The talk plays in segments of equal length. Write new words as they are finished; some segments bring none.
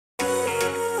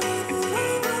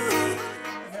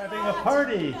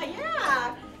Party!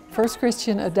 Yeah. First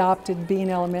Christian adopted Bean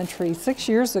Elementary 6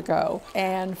 years ago,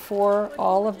 and for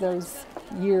all of those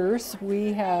years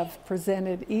we have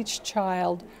presented each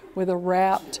child with a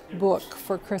wrapped book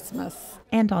for Christmas.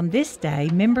 And on this day,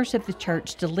 members of the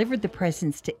church delivered the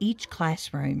presents to each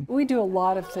classroom. We do a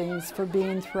lot of things for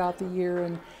Bean throughout the year,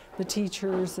 and the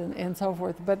teachers and so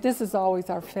forth, but this is always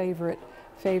our favorite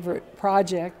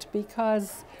project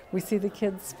because we see the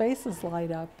kids' faces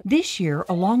light up. This year,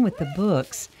 along with the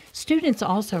books, students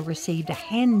also received a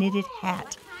hand-knitted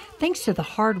hat, thanks to the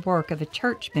hard work of a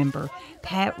church member,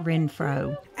 Pat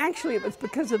Renfro. Actually, it was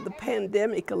because of the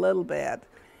pandemic a little bit,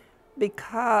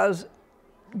 because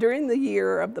during the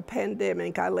year of the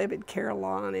pandemic, I live in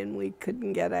Carolina and we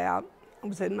couldn't get out. I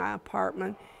was in my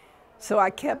apartment, so I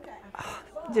kept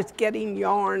just getting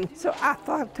yarn. So I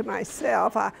thought to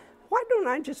myself, why don't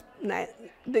I just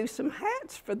do some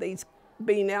hats for these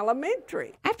Bean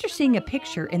Elementary? After seeing a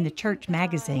picture in the church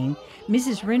magazine,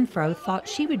 Mrs. Renfro thought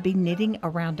she would be knitting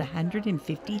around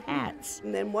 150 hats.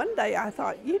 And then one day I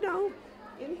thought,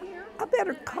 I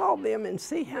better call them and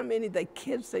see how many of the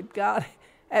kids they've got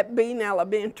at Bean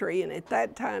Elementary. And at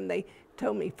that time they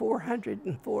told me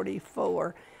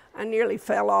 444. I nearly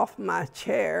fell off my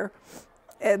chair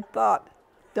and thought,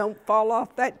 don't fall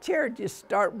off that chair, just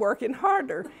start working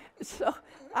harder. So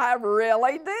I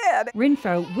really did.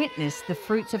 Renfro witnessed the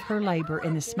fruits of her labor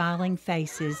in the smiling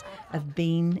faces of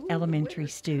Bean Elementary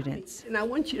students. And I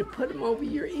want you to put them over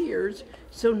your ears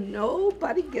so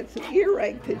nobody gets an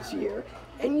earache this year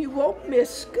and you won't miss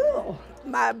school.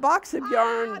 My box of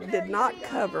yarn did not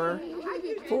cover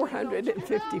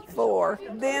 454.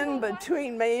 Then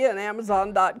between me and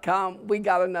Amazon.com, we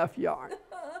got enough yarn.